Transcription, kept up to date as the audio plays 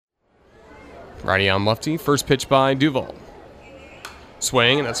Righty on lefty. First pitch by Duval.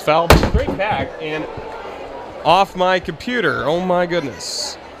 Swing, and that's fouled straight back and off my computer. Oh my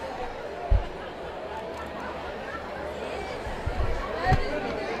goodness.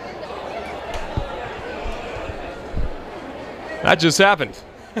 That just happened.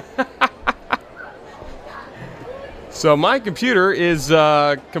 So my computer is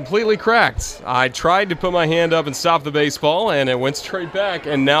completely cracked. I tried to put my hand up and stop the baseball, and it went straight back,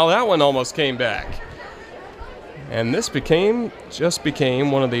 and now that one almost came back. And this just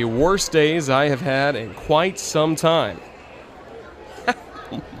became one of the worst days I have had in quite some time.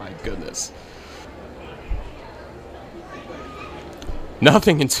 Oh my goodness.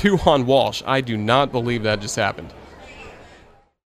 Nothing in 2 on Walsh. I do not believe that just happened.